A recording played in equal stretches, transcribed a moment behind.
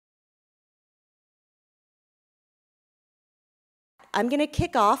I'm going to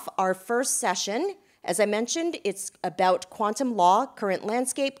kick off our first session. As I mentioned, it's about quantum law, current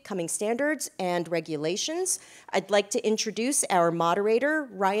landscape, coming standards, and regulations. I'd like to introduce our moderator,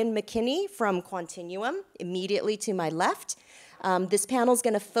 Ryan McKenney from Quantinuum, immediately to my left. This panel is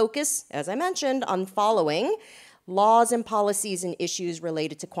going to focus, as I mentioned, on following laws and policies and issues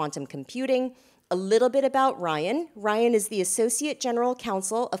related to quantum computing. A little bit about Ryan. Ryan is the Associate General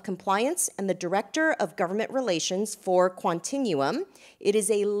Counsel of Compliance and the Director of Government Relations for Quantinuum. It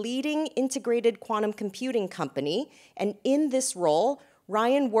is a leading integrated quantum computing company, and in this role,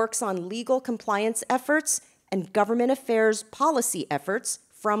 Ryan works on legal compliance efforts and government affairs policy efforts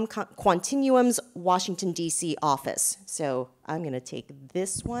from Quantinuum's Washington, D.C. office. So I'm going to take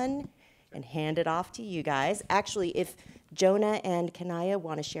this one and hand it off to you guys. Actually, if Jonah and Kaniah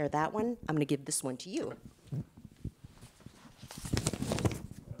want to share that one, I'm going to give this one to you.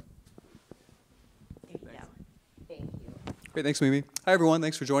 Thank you. Great, thanks, Mimi. Hi, everyone.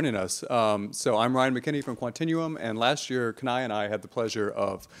 Thanks for joining us. So I'm Ryan McKenney from Quantinuum, and last year, Kaniah and I had the pleasure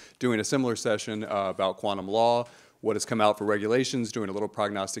of doing a similar session about quantum law, what has come out for regulations, doing a little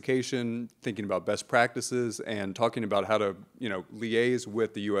prognostication, thinking about best practices, and talking about how to, liaise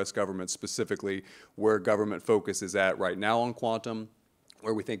with the U.S. government, specifically where government focus is at right now on quantum,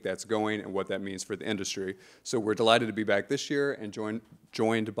 where we think that's going, and what that means for the industry. So we're delighted to be back this year and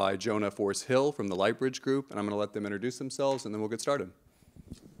joined by Jonah Force-Hill from the LightBridge group, and I'm going to let them introduce themselves, and then we'll get started.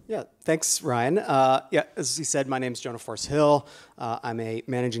 Yeah, thanks, Ryan. As he said, my name is Jonah Force-Hill. I'm a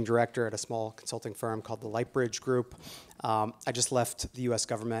managing director at a small consulting firm called the LightBridge Group. I just left the U.S.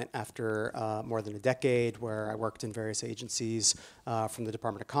 government after more than a decade, where I worked in various agencies, from the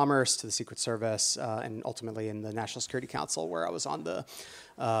Department of Commerce to the Secret Service, and ultimately in the National Security Council, where I was on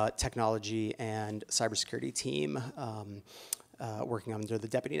the technology and cybersecurity team, working under the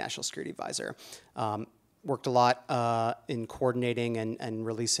Deputy National Security Advisor. Worked a lot in coordinating and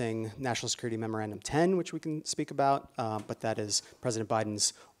releasing National Security Memorandum 10, which we can speak about, but that is President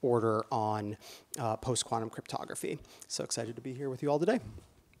Biden's order on post-quantum cryptography. So excited to be here with you all today.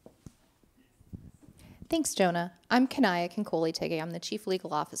 Thanks, Jonah. I'm Kaniah Konkoly-Thege. I'm the Chief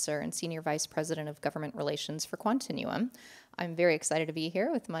Legal Officer and Senior Vice President of Government Relations for Quantinuum. I'm very excited to be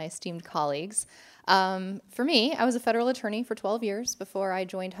here with my esteemed colleagues. For me, I was a federal attorney for 12 years before I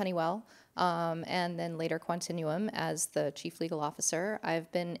joined Honeywell, and then later Quantinuum as the Chief Legal Officer. I've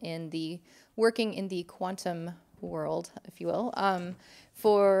been working in the quantum world, if you will,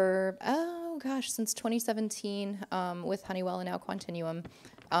 for, since 2017 with Honeywell and now Quantinuum.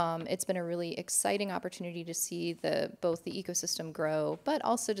 It's been a really exciting opportunity to see both the ecosystem grow, but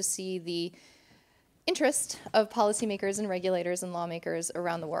also to see the interest of policymakers and regulators and lawmakers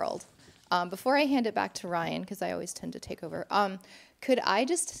around the world. Before I hand it back to Ryan, because I always tend to take over, could I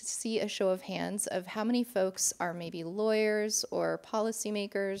just see a show of hands of how many folks are maybe lawyers or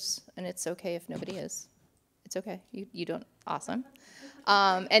policymakers? And it's okay if nobody is. It's okay. You don't. Awesome.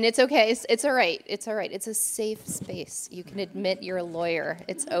 And it's okay. It's all right. It's all right. It's a safe space. You can admit you're a lawyer.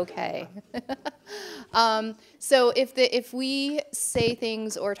 It's okay. So if we say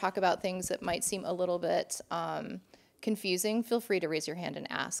things or talk about things that might seem a little bit confusing, feel free to raise your hand and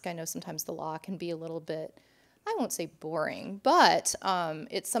ask. I know sometimes the law can be a little bit, I won't say boring, but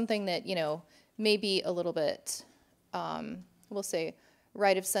it's something that, may be a little bit, we'll say,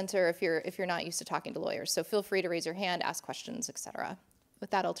 right of center if you're not used to talking to lawyers. So feel free to raise your hand, ask questions, etc.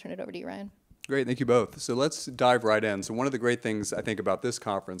 With that, I'll turn it over to you, Ryan. Great, thank you both. So let's dive right in. So one of the great things I think about this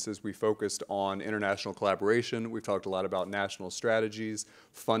conference is we focused on international collaboration. We've talked a lot about national strategies,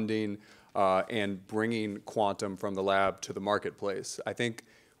 funding, and bringing quantum from the lab to the marketplace. I think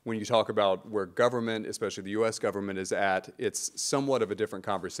when you talk about where government, especially the U.S. government, is at, it's somewhat of a different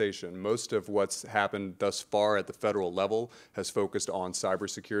conversation. Most of what's happened thus far at the federal level has focused on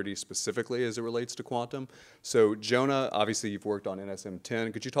cybersecurity specifically as it relates to quantum. So Jonah, obviously you've worked on NSM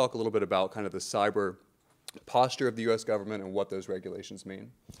 10. Could you talk a little bit about kind of the cyber posture of the U.S. government and what those regulations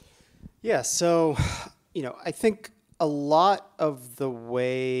mean? Yeah, so, I think a lot of the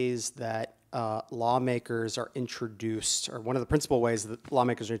ways that lawmakers are introduced, or one of the principal ways that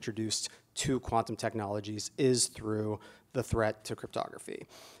lawmakers are introduced to quantum technologies is through the threat to cryptography.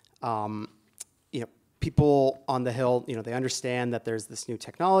 People on the Hill, they understand that there's this new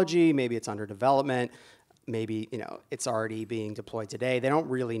technology, maybe it's under development, maybe, it's already being deployed today. They don't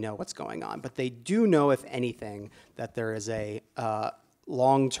really know what's going on, but they do know, if anything, that there is a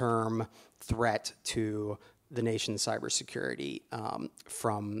long-term threat to the nation's cybersecurity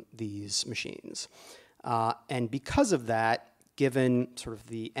from these machines. And because of that, given sort of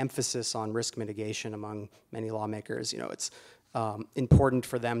the emphasis on risk mitigation among many lawmakers, it's important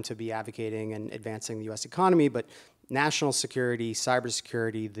for them to be advocating and advancing the U.S. economy, but national security,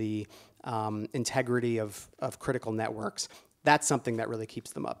 cybersecurity, the integrity of critical networks, that's something that really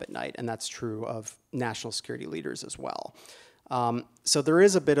keeps them up at night, and that's true of national security leaders as well. So there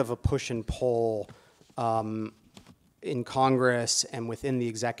is a bit of a push and pull in Congress and within the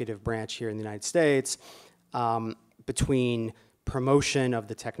executive branch here in the United States between promotion of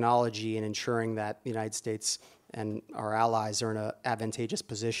the technology and ensuring that the United States and our allies are in an advantageous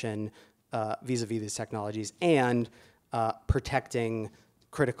position vis-a-vis these technologies, and protecting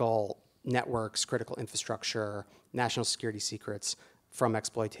critical networks, critical infrastructure, national security secrets from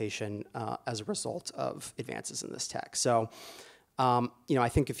exploitation as a result of advances in this tech. So, I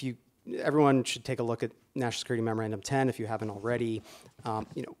think everyone should take a look at National Security Memorandum 10 if you haven't already.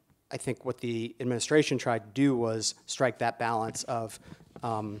 I think what the administration tried to do was strike that balance of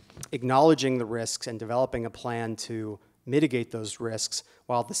acknowledging the risks and developing a plan to mitigate those risks,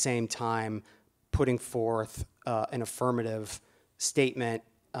 while at the same time putting forth an affirmative statement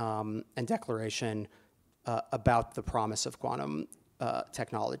and declaration about the promise of quantum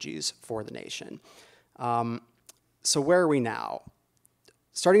technologies for the nation. So where are we now?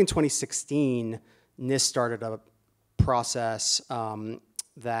 Starting in 2016, NIST started a process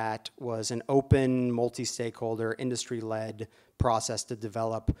that was an open, multi-stakeholder, industry-led process to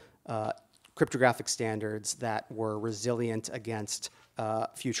develop cryptographic standards that were resilient against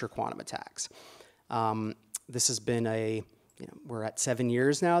future quantum attacks. This has been we're at 7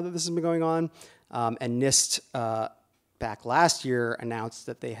 years now that this has been going on, and NIST back last year announced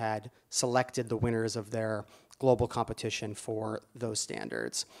that they had selected the winners of their global competition for those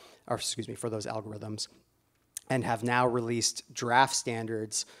standards, or for those algorithms, and have now released draft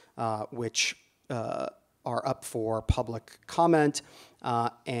standards which are up for public comment,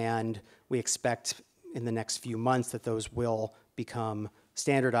 and we expect in the next few months that those will become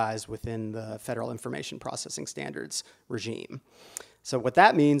standardized within the Federal Information Processing Standards regime. So what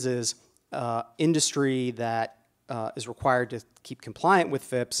that means is industry that is required to keep compliant with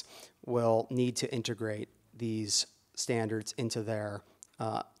FIPS will need to integrate these standards into their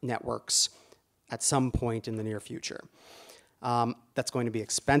networks at some point in the near future. That's going to be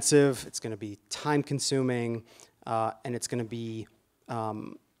expensive, it's going to be time-consuming, and it's going to be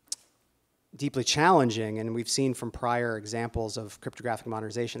deeply challenging, and we've seen from prior examples of cryptographic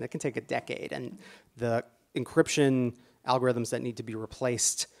modernization that can take a decade, and the encryption algorithms that need to be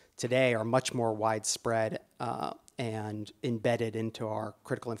replaced today are much more widespread and embedded into our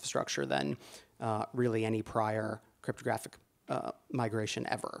critical infrastructure than really any prior cryptographic migration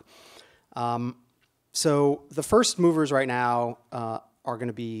ever. So the first movers right now are going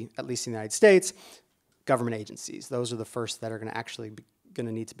to be, at least in the United States, government agencies. Those are the first that are going to actually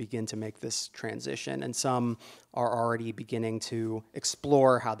need to begin to make this transition, and some are already beginning to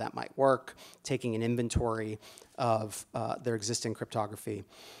explore how that might work, taking an inventory of their existing cryptography.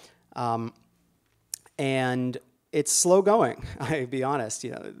 And it's slow going, I'll be honest.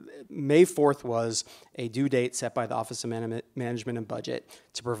 May 4th was a due date set by the Office of Management and Budget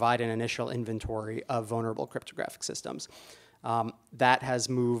to provide an initial inventory of vulnerable cryptographic systems. That has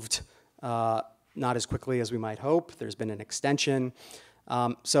moved not as quickly as we might hope. There's been an extension.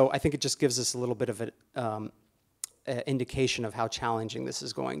 So I think it just gives us a little bit of an indication of how challenging this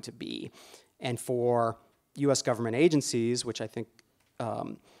is going to be. And for U.S. government agencies, which I think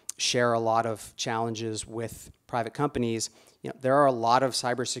share a lot of challenges with private companies, there are a lot of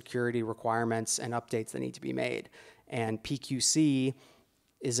cybersecurity requirements and updates that need to be made. And PQC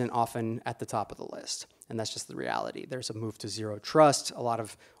isn't often at the top of the list. And that's just the reality. There's a move to zero trust. A lot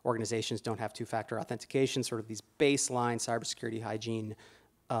of organizations don't have two-factor authentication. Sort of these baseline cybersecurity hygiene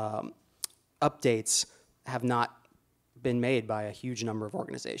updates have not been made by a huge number of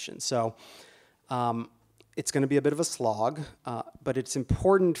organizations. So it's going to be a bit of a slog, but it's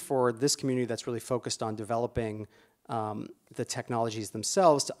important for this community that's really focused on developing the technologies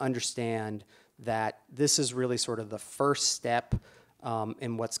themselves to understand that this is really sort of the first step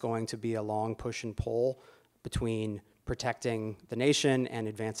in what's going to be a long push and pull between protecting the nation and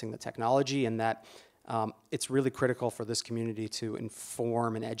advancing the technology, and that it's really critical for this community to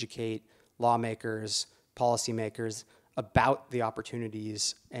inform and educate lawmakers, policymakers about the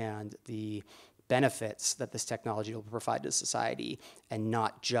opportunities and the benefits that this technology will provide to society, and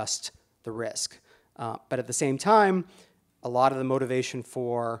not just the risk. But at the same time, a lot of the motivation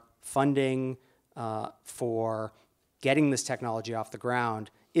for funding, for getting this technology off the ground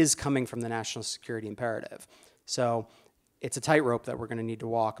is coming from the national security imperative. So it's a tightrope that we're going to need to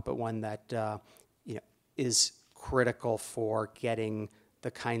walk, but one that is critical for getting the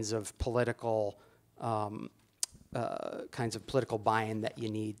kinds of political kinds of political buy-in that you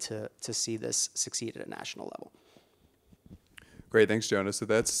need to see this succeed at a national level. Great, thanks, Jonah. So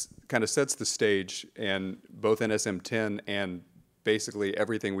that's kind of sets the stage, and both NSM 10 and basically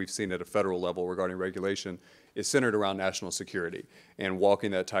everything we've seen at a federal level regarding regulation is centered around national security and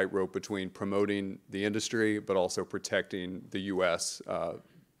walking that tightrope between promoting the industry but also protecting the U.S.,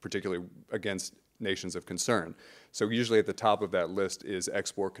 particularly against nations of concern. So usually at the top of that list is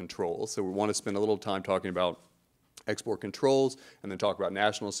export controls. So we want to spend a little time talking about export controls and then talk about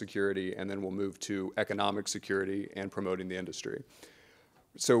national security, and then we'll move to economic security and promoting the industry.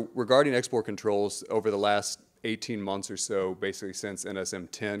 So regarding export controls, over the last 18 months or so, basically since NSM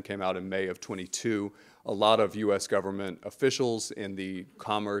 10 came out in May of 22, a lot of U.S. government officials in the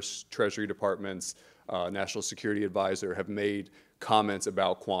Commerce, Treasury Departments, National Security Advisor have made comments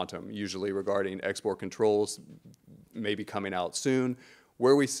about quantum, usually regarding export controls maybe coming out soon.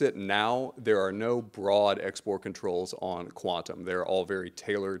 Where we sit now, there are no broad export controls on quantum. They're all very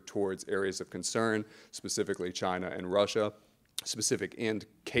tailored towards areas of concern, specifically China and Russia, specific end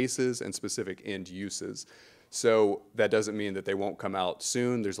cases and specific end uses. So that doesn't mean that they won't come out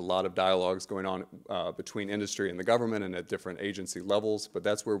soon. There's a lot of dialogues going on between industry and the government and at different agency levels, but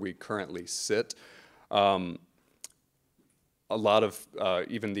that's where we currently sit. A lot of,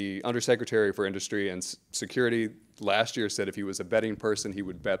 even the Undersecretary for Industry and Security last year said if he was a betting person, he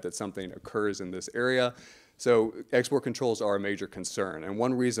would bet that something occurs in this area. So export controls are a major concern. And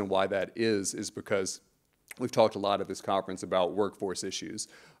one reason why that is because we've talked a lot at this conference about workforce issues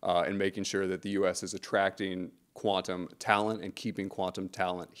and making sure that the U.S. is attracting quantum talent and keeping quantum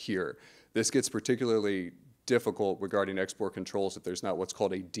talent here. This gets particularly difficult regarding export controls if there's not what's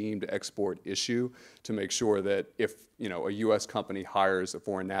called a deemed export issue, to make sure that if a U.S. company hires a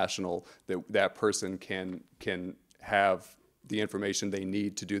foreign national, that person can have the information they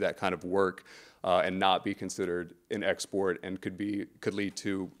need to do that kind of work and not be considered an export and could lead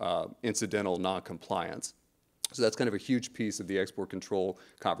to incidental noncompliance. So that's kind of a huge piece of the export control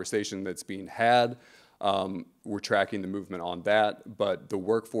conversation that's being had. We're tracking the movement on that, but the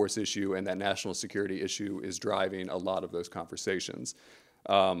workforce issue and that national security issue is driving a lot of those conversations.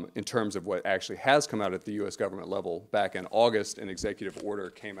 In terms of what actually has come out at the U.S. government level, back in August, an executive order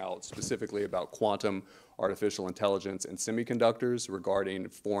came out specifically about quantum, artificial intelligence, and semiconductors regarding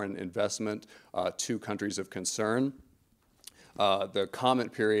foreign investment to countries of concern. The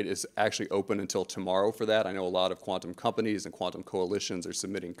comment period is actually open until tomorrow for that. I know a lot of quantum companies and quantum coalitions are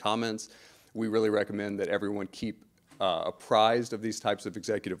submitting comments. We really recommend that everyone keep apprised of these types of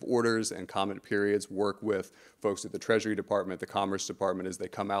executive orders and comment periods, work with folks at the Treasury Department, the Commerce Department as they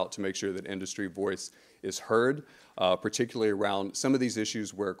come out to make sure that industry voice is heard, particularly around some of these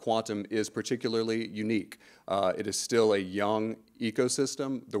issues where quantum is particularly unique. It is still a young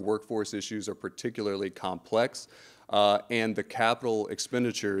ecosystem. The workforce issues are particularly complex. And the capital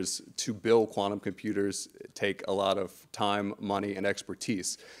expenditures to build quantum computers take a lot of time, money, and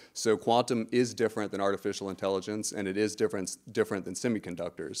expertise. So quantum is different than artificial intelligence, and it is different than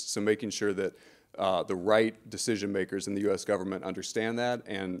semiconductors. So making sure that the right decision makers in the U.S. government understand that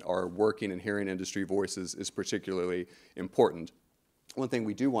and are working and hearing industry voices is particularly important. One thing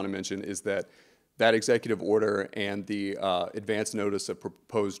we do want to mention is that executive order and the advance notice of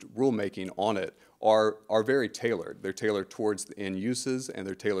proposed rulemaking on it are very tailored. They're tailored towards the end uses, and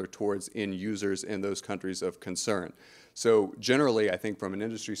they're tailored towards end users in those countries of concern. So generally, I think from an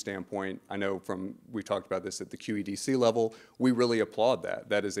industry standpoint, I know we talked about this at the QED-C level, we really applaud that.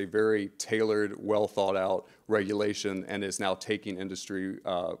 That is a very tailored, well thought out regulation and is now taking industry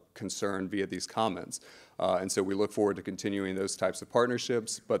concern via these comments. And so we look forward to continuing those types of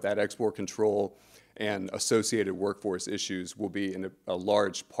partnerships, but that export control and associated workforce issues will be a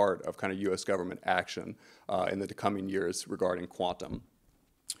large part of kind of U.S. government action in the coming years regarding quantum.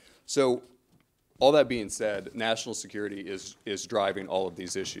 So all that being said, national security is driving all of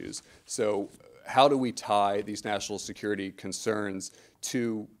these issues. So how do we tie these national security concerns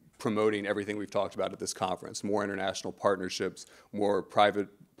to promoting everything we've talked about at this conference? More international partnerships, more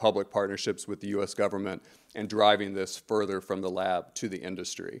private-public partnerships with the U.S. government, and driving this further from the lab to the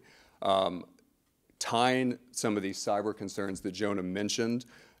industry. Tying some of these cyber concerns that Jonah mentioned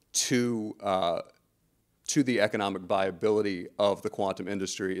to the economic viability of the quantum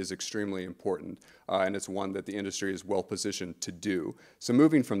industry is extremely important, and it's one that the industry is well positioned to do. So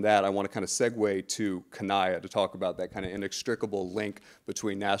moving from that, I want to kind of segue to Kaniah to talk about that kind of inextricable link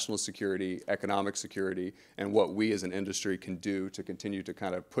between national security, economic security, and what we as an industry can do to continue to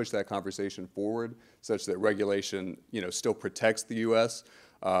kind of push that conversation forward such that regulation, still protects the U.S.,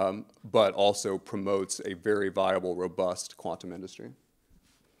 but also promotes a very viable, robust quantum industry.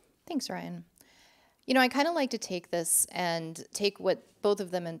 Thanks, Ryan. You know, I kind of like to take this and take what both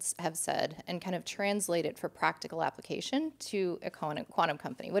of them have said and kind of translate it for practical application to a quantum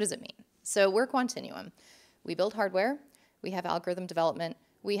company. What does it mean? So we're Quantinuum. We build hardware. We have algorithm development.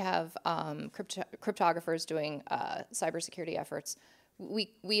 We have cryptographers doing cybersecurity efforts.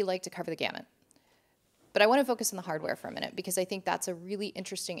 We like to cover the gamut. But I want to focus on the hardware for a minute because I think that's a really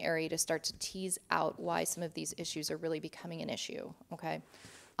interesting area to start to tease out why some of these issues are really becoming an issue, okay?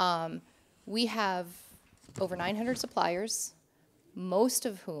 We have over 900 suppliers, most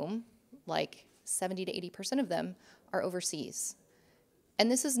of whom, like 70 to 80% of them, are overseas. And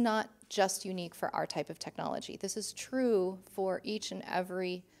this is not just unique for our type of technology. This is true for each and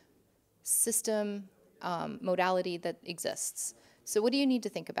every system modality that exists. So what do you need to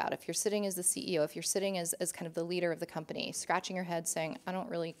think about if you're sitting as the CEO, if you're sitting as kind of the leader of the company, scratching your head saying, I don't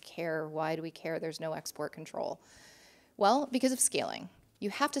really care, why do we care, there's no export control? Well, because of scaling. You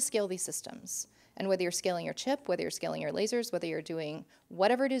have to scale these systems. And whether you're scaling your chip, whether you're scaling your lasers, whether you're doing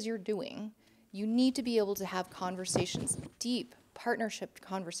whatever it is you're doing, you need to be able to have conversations, deep partnership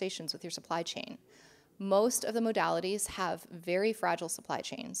conversations with your supply chain. Most of the modalities have very fragile supply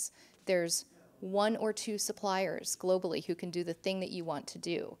chains. There's 1 or 2 suppliers globally who can do the thing that you want to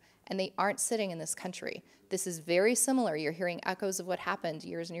do, and they aren't sitting in this country. This is very similar. You're hearing echoes of what happened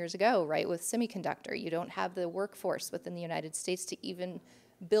years and years ago, right, with semiconductor. You don't have the workforce within the United States to even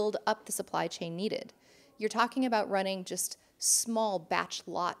build up the supply chain needed. You're talking about running just small batch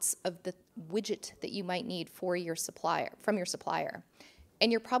lots of the widget that you might need for your supplier, from your supplier.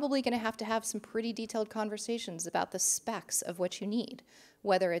 And you're probably going to have some pretty detailed conversations about the specs of what you need,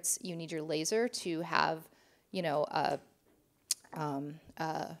 whether it's you need your laser to have, you know,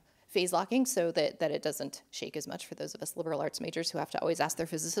 phase locking so that it doesn't shake as much for those of us liberal arts majors who have to always ask their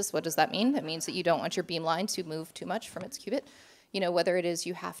physicists, what does that mean? It means that you don't want your beamline to move too much from its qubit. You know, whether it is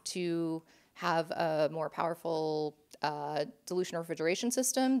you have to have a more powerful dilution refrigeration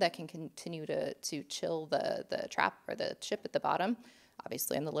system that can continue to chill the trap or the chip at the bottom.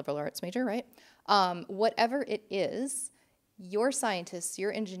 Obviously, I'm the liberal arts major, right? Whatever it is, your scientists,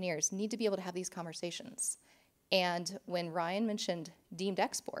 your engineers need to be able to have these conversations. And when Ryan mentioned deemed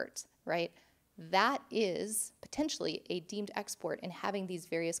export, right, that is potentially a deemed export in having these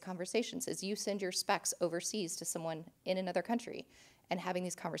various conversations as you send your specs overseas to someone in another country and having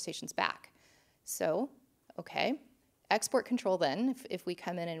these conversations back. So, okay, export control then, if we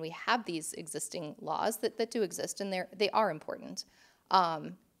come in and we have these existing laws that do exist, and they are important,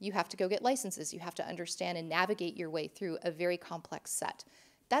 you have to go get licenses. You have to understand and navigate your way through a very complex set.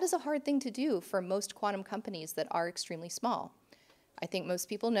 That is a hard thing to do for most quantum companies that are extremely small. I think most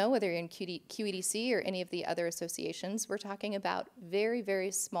people know, whether you're in QED-C or any of the other associations, we're talking about very, very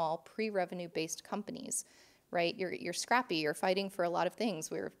small pre-revenue-based companies, right? You're scrappy, you're fighting for a lot of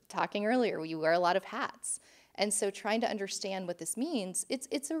things. We were talking earlier, you wear a lot of hats. And so trying to understand what this means,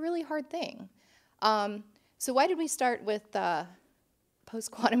 it's a really hard thing. So why did we start with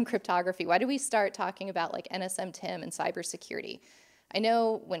post-quantum cryptography? Why did we start talking about like NSM-TIM and cybersecurity? I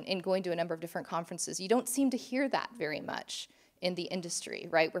know when in going to a number of different conferences, you don't seem to hear that very much in the industry,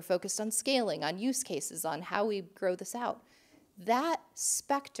 right? We're focused on scaling, on use cases, on how we grow this out. That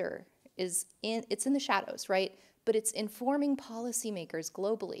specter it's in the shadows, right? But it's informing policymakers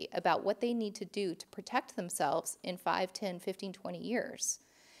globally about what they need to do to protect themselves in 5, 10, 15, 20 years.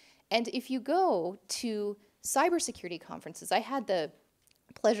 And if you go to cybersecurity conferences, I had the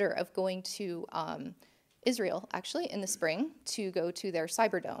pleasure of going to Israel, actually, in the spring to go to their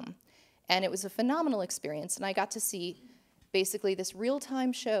Cyberdome. And it was a phenomenal experience, and I got to see basically this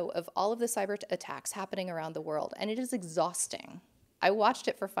real-time show of all of the cyber attacks happening around the world, and it is exhausting. I watched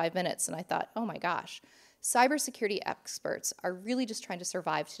it for 5 minutes, and I thought, oh my gosh, cybersecurity experts are really just trying to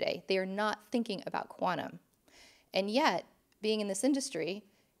survive today. They are not thinking about quantum. And yet, being in this industry,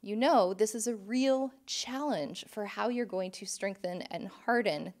 you know this is a real challenge for how you're going to strengthen and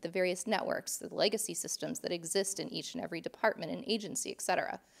harden the various networks, the legacy systems that exist in each and every department and agency, et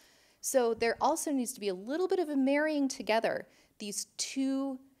cetera. So there also needs to be a little bit of a marrying together these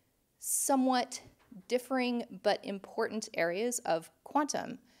two somewhat differing but important areas of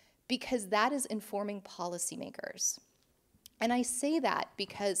quantum, because that is informing policymakers. And I say that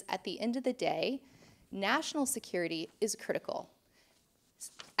because at the end of the day, national security is critical.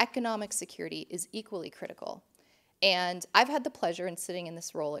 Economic security is equally critical. And I've had the pleasure in sitting in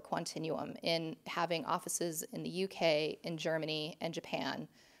this role at Quantinuum in having offices in the UK, in Germany, and Japan,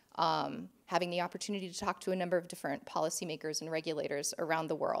 having the opportunity to talk to a number of different policymakers and regulators around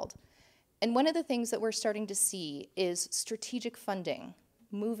the world. And one of the things that we're starting to see is strategic funding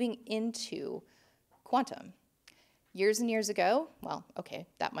moving into quantum. Years and years ago, well, okay,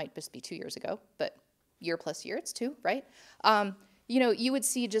 that might just be 2 years ago, but year plus year, it's 2, right? You would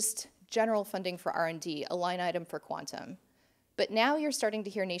see just general funding for R&D, a line item for quantum. But now you're starting to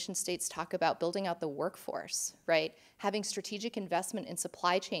hear nation states talk about building out the workforce, right? Having strategic investment in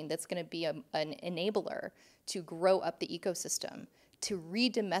supply chain that's going to be an enabler to grow up the ecosystem, to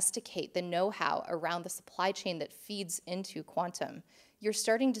re-domesticate the know-how around the supply chain that feeds into quantum. You're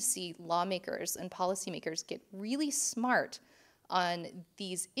starting to see lawmakers and policymakers get really smart on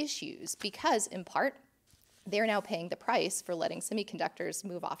these issues because, in part, they're now paying the price for letting semiconductors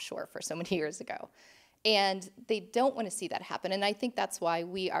move offshore for so many years ago. And they don't want to see that happen. And I think that's why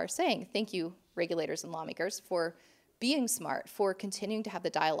we are saying thank you, regulators and lawmakers, for being smart, for continuing to have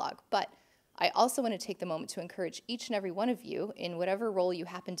the dialogue. But I also want to take the moment to encourage each and every one of you, in whatever role you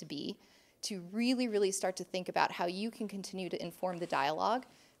happen to be, to really, really start to think about how you can continue to inform the dialogue,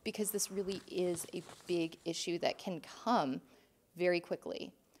 because this really is a big issue that can come very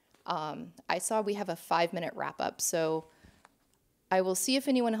quickly. I saw we have a 5-minute wrap-up, so I will see if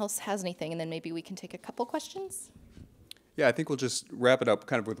anyone else has anything, and then maybe we can take a couple questions. Yeah, I think we'll just wrap it up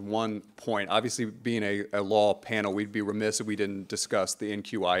kind of with one point. Obviously, being a law panel, we'd be remiss if we didn't discuss the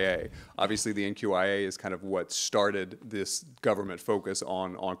NQIA. Obviously, the NQIA is kind of what started this government focus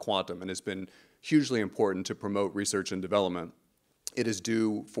on quantum, and has been hugely important to promote research and development. It is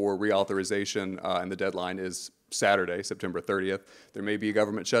due for reauthorization, and the deadline is Saturday, September 30th. There may be a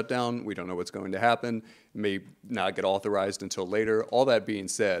government shutdown. We don't know what's going to happen. It may not get authorized until later. All that being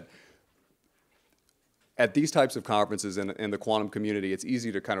said, at these types of conferences in the quantum community, it's easy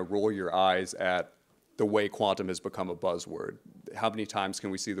to kind of roll your eyes at the way quantum has become a buzzword. How many times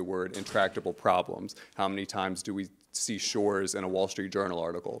can we see the word intractable problems? How many times do we see Shores in a Wall Street Journal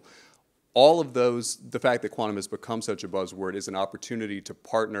article? All of those, the fact that quantum has become such a buzzword is an opportunity to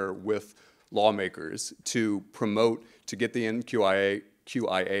partner with lawmakers to promote, to get the QIA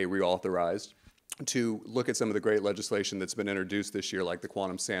reauthorized, to look at some of the great legislation that's been introduced this year, like the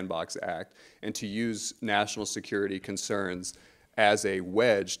Quantum Sandbox Act, and to use national security concerns as a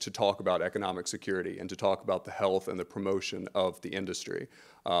wedge to talk about economic security and to talk about the health and the promotion of the industry.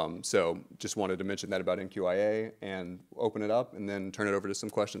 So just wanted to mention that about NQIA and open it up and then turn it over to some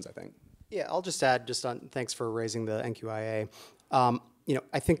questions, I think. Yeah, I'll just add, thanks for raising the NQIA.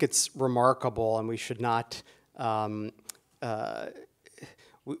 I think it's remarkable, and we should not,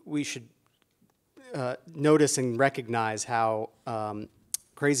 we should notice and recognize how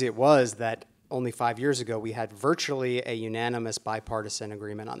crazy it was that only 5 years ago we had virtually a unanimous bipartisan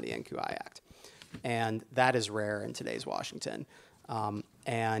agreement on the NQI Act. And that is rare in today's Washington.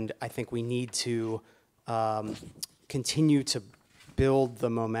 And I think we need to continue to build the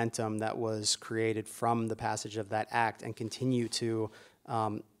momentum that was created from the passage of that act, and continue to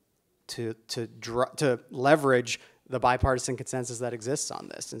leverage the bipartisan consensus that exists on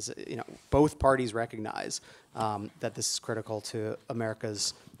this. And both parties recognize that this is critical to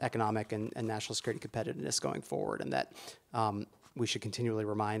America's economic and national security competitiveness going forward, and that we should continually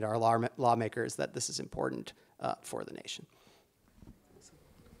remind our lawmakers that this is important for the nation.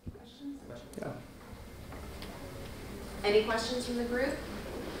 Questions? Yeah. Any questions from the group?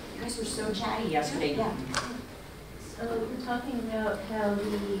 You guys were so chatty yesterday. Yeah. So you're talking about how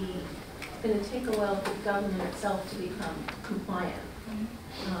it's going to take a while for the government itself to become compliant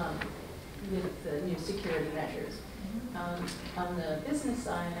with the new security measures. On the business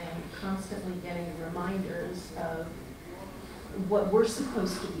side, I am constantly getting reminders of what we're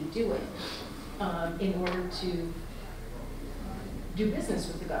supposed to be doing in order to do business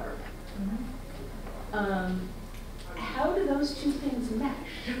with the government. How do those two things mesh?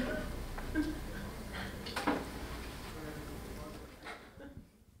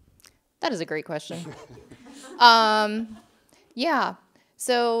 That is a great question. Yeah,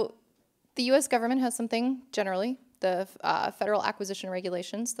 so the U.S. government has something generally, the Federal Acquisition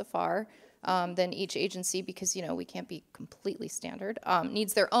Regulations, the FAR. Then each agency, because we can't be completely standard,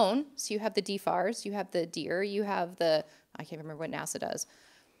 needs their own. So you have the DFARS, you have the DEER, you have the, I can't remember what NASA does.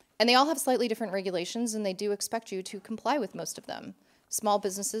 And they all have slightly different regulations, and they do expect you to comply with most of them. Small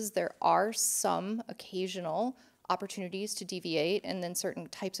businesses, there are some occasional opportunities to deviate, and then certain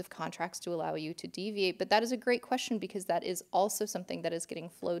types of contracts to allow you to deviate. But that is a great question, because that is also something that is getting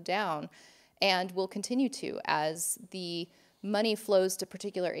flowed down and will continue to as the money flows to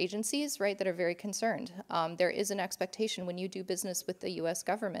particular agencies, right, that are very concerned. There is an expectation when you do business with the U.S.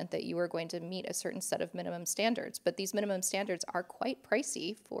 government that you are going to meet a certain set of minimum standards, but these minimum standards are quite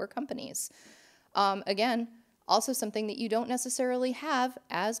pricey for companies. Again, also something that you don't necessarily have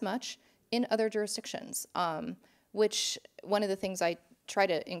as much in other jurisdictions, which one of the things I try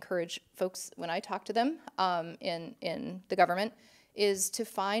to encourage folks when I talk to them in the government is to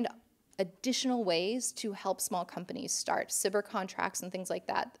find additional ways to help small companies start. Cyber contracts and things like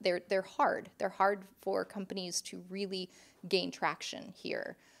that, they're hard. They're hard for companies to really gain traction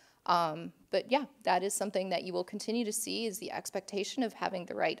here. But yeah, that is something that you will continue to see, is the expectation of having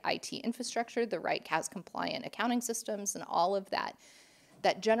the right IT infrastructure, the right CAS-compliant accounting systems, and all of that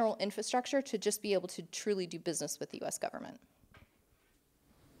general infrastructure to just be able to truly do business with the U.S. government.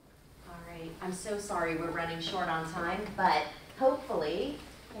 All right, I'm so sorry we're running short on time, but hopefully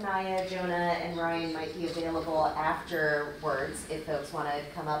Kaniah, Jonah, and Ryan might be available afterwards if folks want to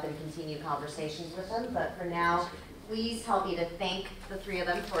come up and continue conversations with them. But for now, please help me to thank the three of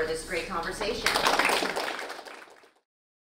them for this great conversation.